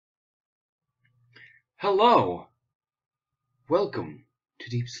Hello! Welcome to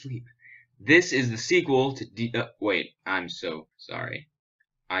Deep Sleep. This is the sequel to wait, I'm so sorry.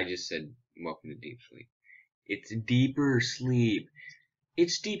 I just said welcome to Deep Sleep. It's Deeper Sleep.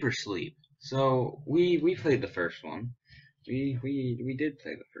 It's Deeper Sleep. So we played the first one. We did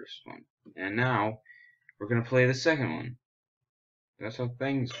play the first one. And now we're gonna play the second one. That's how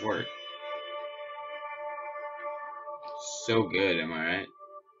things work. So good, am I right?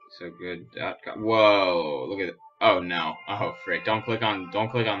 So good. Whoa! Look at it. Oh no! Oh frick! Don't click on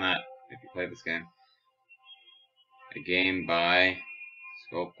that if you play this game. A game by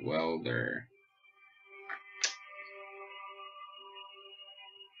Sculpt Welder.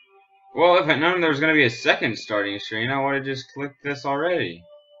 Well, if I'd known there was going to be a second starting screen, I would have just clicked this already.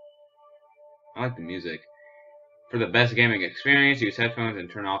 I like the music. For the best gaming experience, use headphones and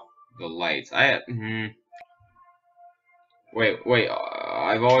turn off the lights. Wait.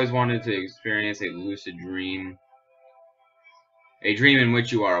 I've always wanted to experience a lucid dream. A dream in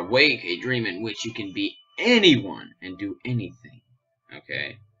which you are awake. A dream in which you can be anyone and do anything.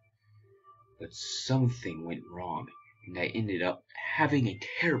 Okay. But something went wrong, and I ended up having a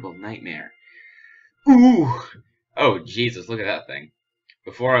terrible nightmare. Ooh! Oh, Jesus, look at that thing.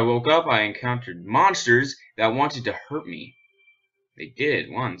 Before I woke up, I encountered monsters that wanted to hurt me. They did,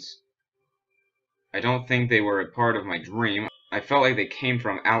 once. I don't think they were a part of my dream. I felt like they came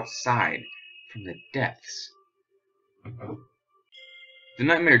from outside, from the depths. The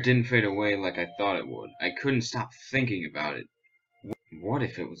nightmare didn't fade away like I thought it would. I couldn't stop thinking about it. What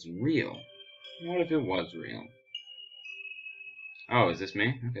if it was real? What if it was real? Oh, is this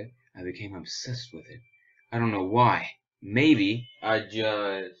me? Okay. I became obsessed with it. I don't know why. Maybe I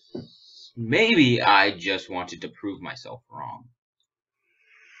just wanted to prove myself wrong.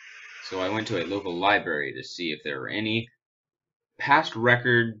 So I went to a local library to see if there were any past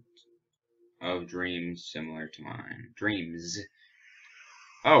records of dreams similar to mine. Dreams.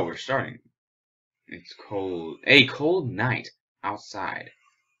 Oh, we're starting. It's cold. A cold night outside.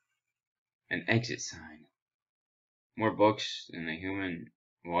 An exit sign. More books than a human.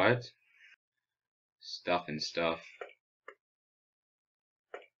 What? Stuff and stuff.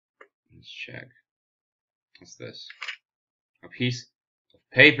 Let's check. What's this? A piece of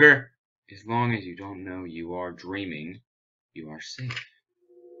paper. As long as you don't know you are dreaming, you are safe.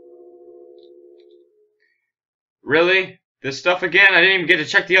 Really? This stuff again? I didn't even get to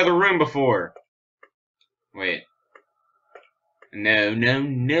check the other room before. Wait.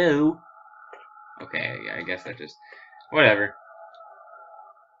 No. Okay, I guess that just... Whatever.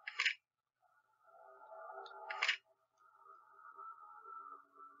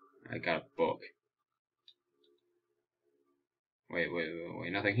 I got a book. Wait.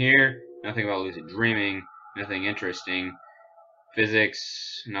 Nothing here. Nothing about lucid dreaming. Nothing interesting.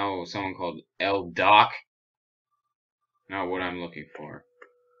 Physics. No, someone called L. Doc. Not what I'm looking for.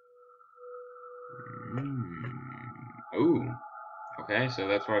 Ooh. Okay, so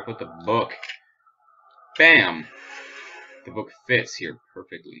that's where I put the book. Bam! The book fits here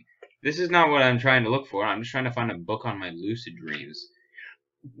perfectly. This is not what I'm trying to look for. I'm just trying to find a book on my lucid dreams.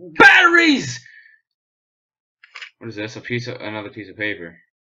 Batteries! What is this? Another piece of paper.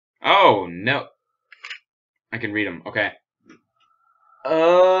 Oh, no. I can read them. Okay.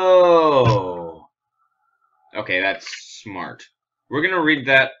 Oh. Okay, that's smart. We're gonna read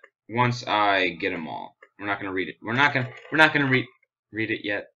that once I get them all. We're not gonna read it. We're not gonna read it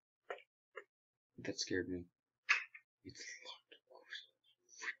yet. That scared me. It's locked.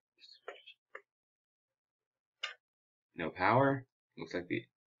 No power? Looks like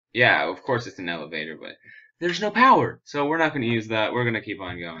yeah, of course it's an elevator, but there's no power. So we're not gonna use that. We're gonna keep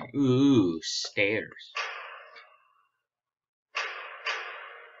on going. Ooh, stairs.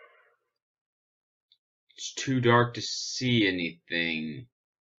 It's too dark to see anything.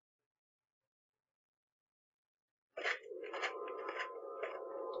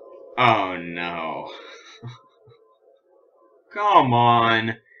 Oh no. Come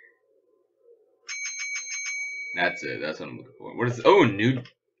on. That's it. That's what I'm looking for. What is... Oh, new...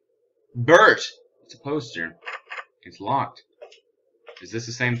 Bert! It's a poster. It's locked. Is this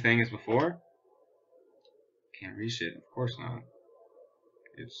the same thing as before? Can't reach it. Of course not.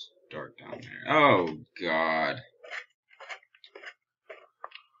 It's dark down there. Oh, God.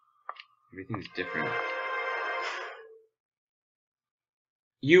 Everything's different.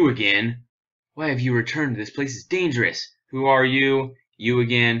 You again? Why have you returned? This place is dangerous. Who are you? You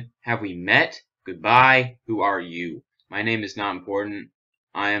again? Have we met? Goodbye. Who are you? My name is not important.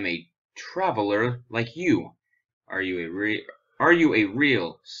 I am a traveler like you. Are you a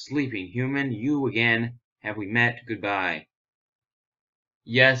real sleeping human? You again? Have we met? Goodbye.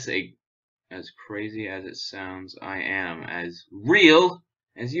 Yes, as crazy as it sounds, I am as real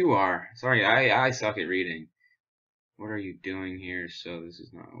as you are. Sorry, I suck at reading. What are you doing here? So this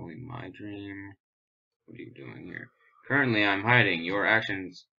is not only my dream. What are you doing here? Currently, I'm hiding. Your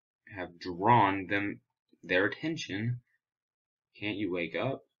actions have drawn their attention. Can't you wake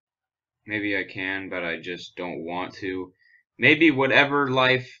up? Maybe I can, but I just don't want to. Maybe whatever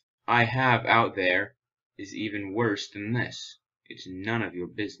life I have out there is even worse than this. It's none of your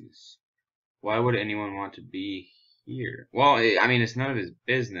business. Why would anyone want to be here? Well, I mean, it's none of his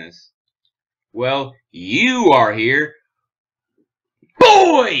business. Well, you are here.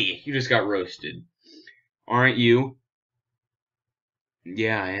 Boy! You just got roasted. Aren't you?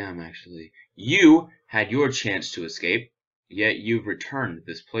 Yeah, I am, actually. You had your chance to escape, yet you've returned.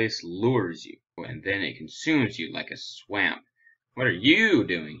 This place lures you, and then it consumes you like a swamp. What are you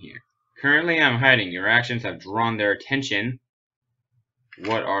doing here? Currently, I'm hiding. Your actions have drawn their attention.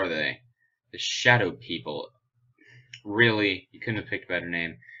 What are they? The Shadow People. Really? You couldn't have picked a better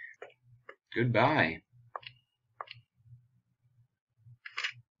name. Goodbye.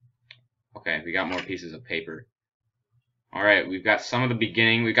 Okay, we got more pieces of paper. Alright, we've got some of the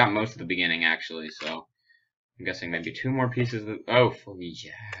beginning. We got most of the beginning, actually, so I'm guessing maybe 2 more pieces of... Oh,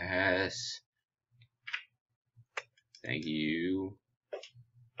 yes. Thank you.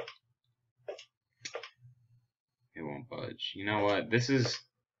 It won't budge. You know what? This is...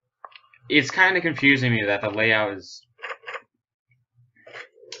 It's kind of confusing me that the layout is...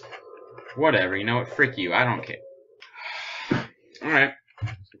 Whatever, you know what? Frick you. I don't care. Alright.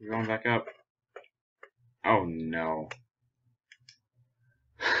 So we're going back up. Oh, no.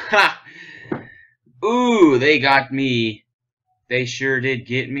 Ha! Ooh, they got me. They sure did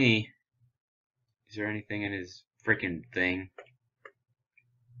get me. Is there anything in his freaking thing?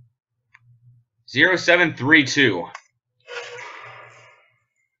 0732.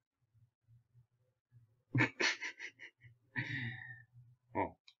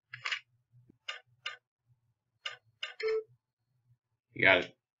 Oh. You got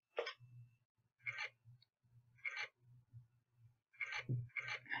it. Oh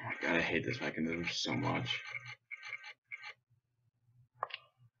my god, I hate this mechanism so much.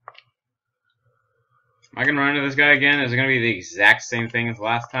 Am I gonna run into this guy again? Is it gonna be the exact same thing as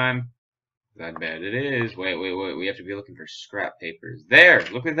last time? I bet it is. Wait. We have to be looking for scrap papers. There!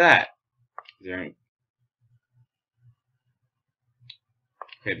 Look at that! Is there any...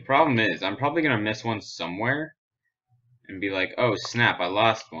 Okay, the problem is, I'm probably gonna miss one somewhere. And be like, oh snap, I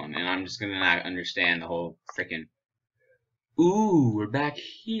lost one. And I'm just gonna not understand the whole frickin'... Ooh, we're back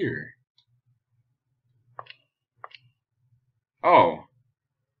here. Oh.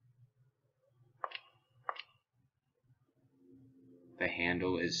 The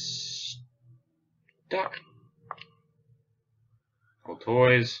handle is stuck. Old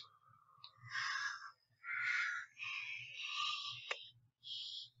toys.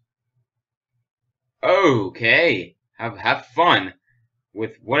 Okay. Have fun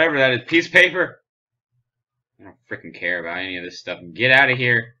with whatever that is. Piece of paper? I don't freaking care about any of this stuff. Get out of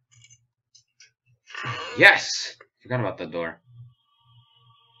here. Yes! Forgot about the door.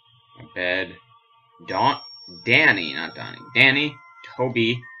 My bed. Danny, not Donnie. Danny.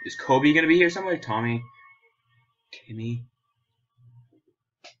 Toby. Is Kobe gonna be here somewhere? Tommy. Timmy.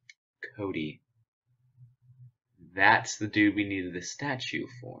 Cody. That's the dude we needed the statue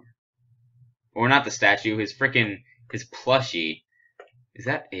for. Or not the statue, his plushie. Is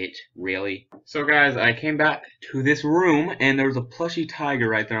that it? Really? So guys, I came back to this room, and there was a plushie tiger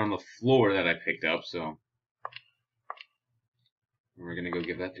right there on the floor that I picked up, so... We're gonna go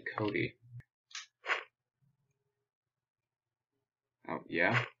give that to Cody. Oh,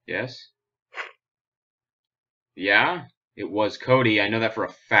 yeah? Yes? Yeah? It was Cody, I know that for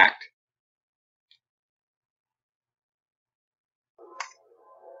a fact.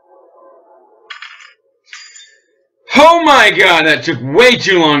 Oh my god, that took way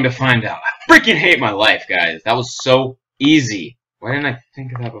too long to find out. I freaking hate my life, guys. That was so easy. Why didn't I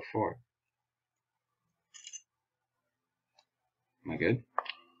think of that before? Am I good?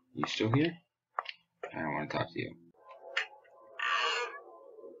 You still here? I don't want to talk to you.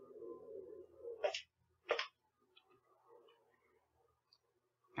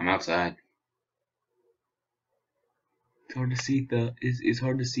 I'm outside. It's hard to see it's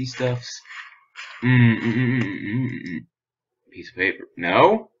hard to see stuffs. Piece of paper.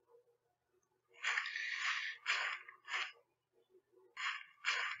 No?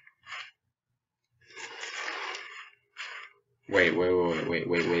 Wait.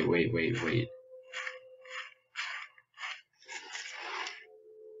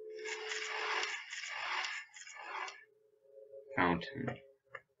 Fountain.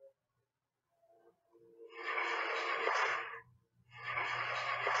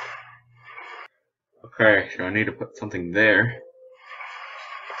 Okay, so I need to put something there.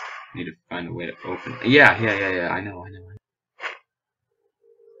 Need to find a way to open it. Yeah. I know.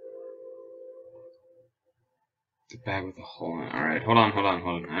 The bag with a hole in it. Alright, hold on. I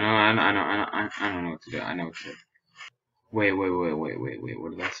don't know what to do. I know what to do. Wait.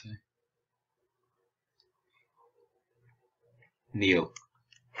 What did that say? Needle.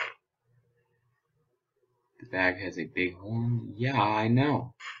 The bag has a big hole in it. Yeah, I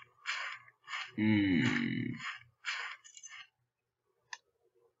know.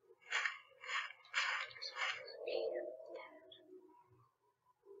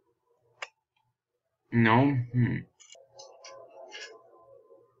 No?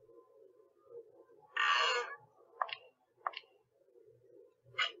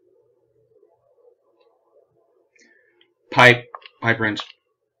 Pipe wrench.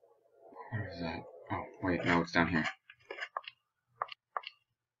 What is that? Oh, wait, no, it's down here.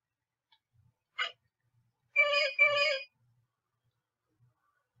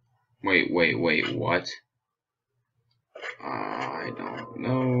 Wait, what? I don't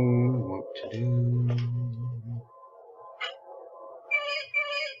know what to do.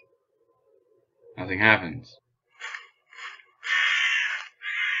 Nothing happens.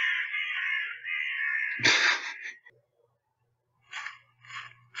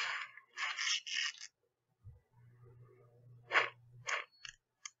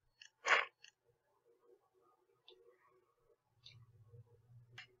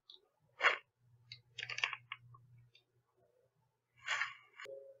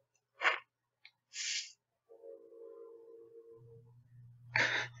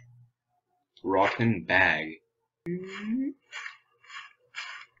 Rotten bag.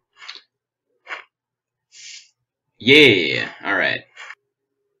 Yeah, alright.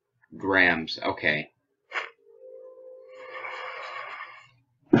 Grams, okay.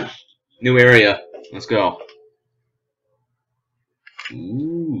 New area. Let's go.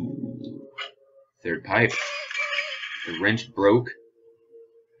 Ooh. Third pipe. The wrench broke.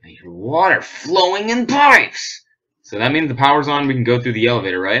 I hear water flowing in pipes! So that means the power's on, we can go through the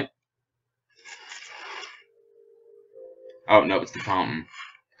elevator, right? Oh, no, it's the fountain.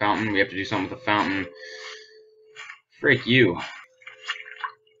 Fountain, we have to do something with the fountain. Frick you.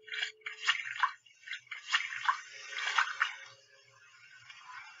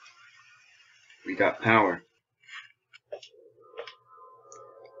 We got power.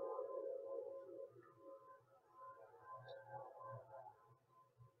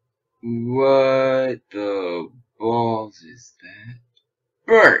 What the balls is that?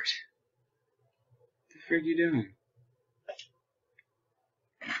 Bert! What the frick are you doing?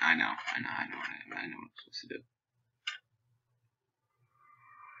 I know what I'm supposed to do.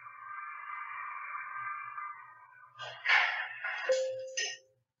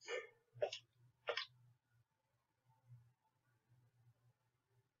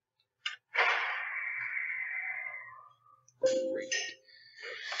 Great.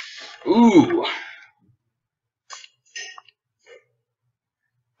 Ooh!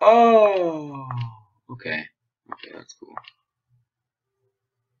 Oh! Okay. Okay, that's cool.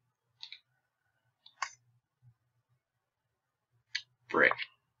 Frick.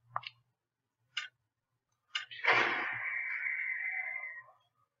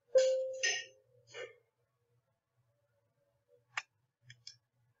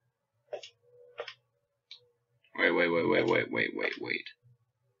 Wait.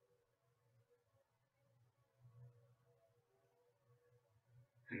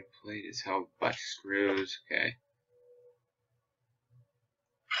 And a plate is held by screws. Okay.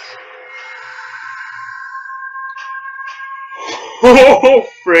 Oh,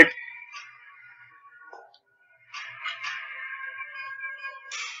 frick!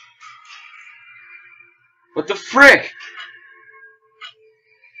 What the frick?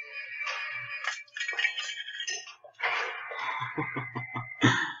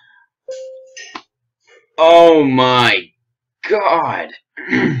 Oh my god!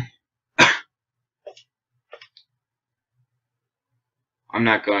 I'm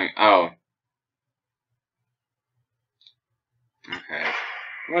not going. Oh. Okay.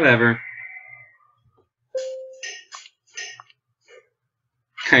 Whatever.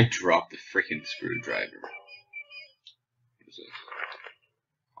 I dropped the freaking screwdriver. What is this?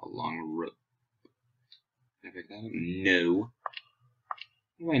 A long rope. Can I pick that up? No.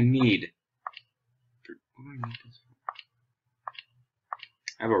 What do I need? What do I need this for?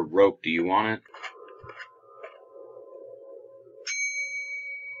 I have a rope. Do you want it?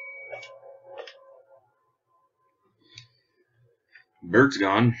 Bert's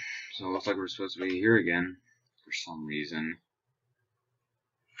gone, so it looks like we're supposed to be here again for some reason.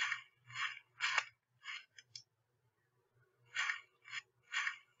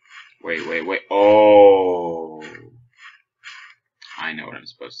 Wait, wait, wait. Oh. I know what I'm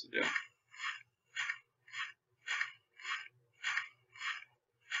supposed to do.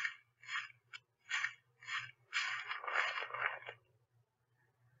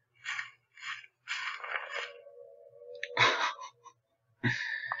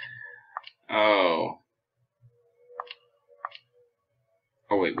 Oh.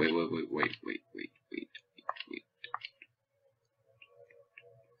 Oh, wait, wait, wait, wait, wait, wait, wait, wait, wait.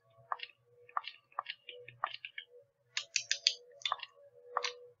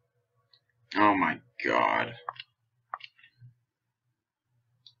 Oh my god.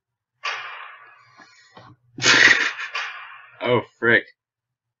 Oh, frick.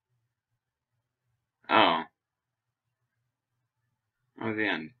 Oh. Oh, the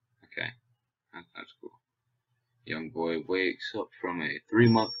end. Okay. That's cool. Young boy wakes up from a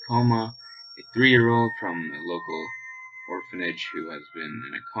 3-month coma. A 3-year-old from a local orphanage who has been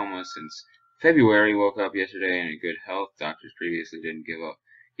in a coma since February woke up yesterday in good health. Doctors previously didn't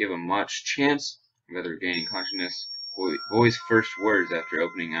give him much chance of ever regaining consciousness. Boy's first words after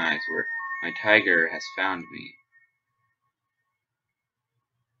opening eyes were, "My tiger has found me."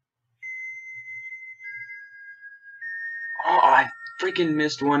 Oh, I freaking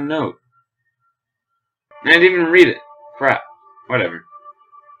missed one note. I didn't even read it. Crap. Whatever.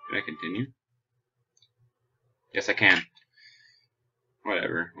 Can I continue? Yes, I can.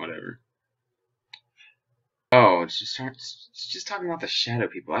 Whatever. Whatever. Oh, it's just talking about the shadow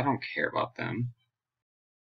people. I don't care about them.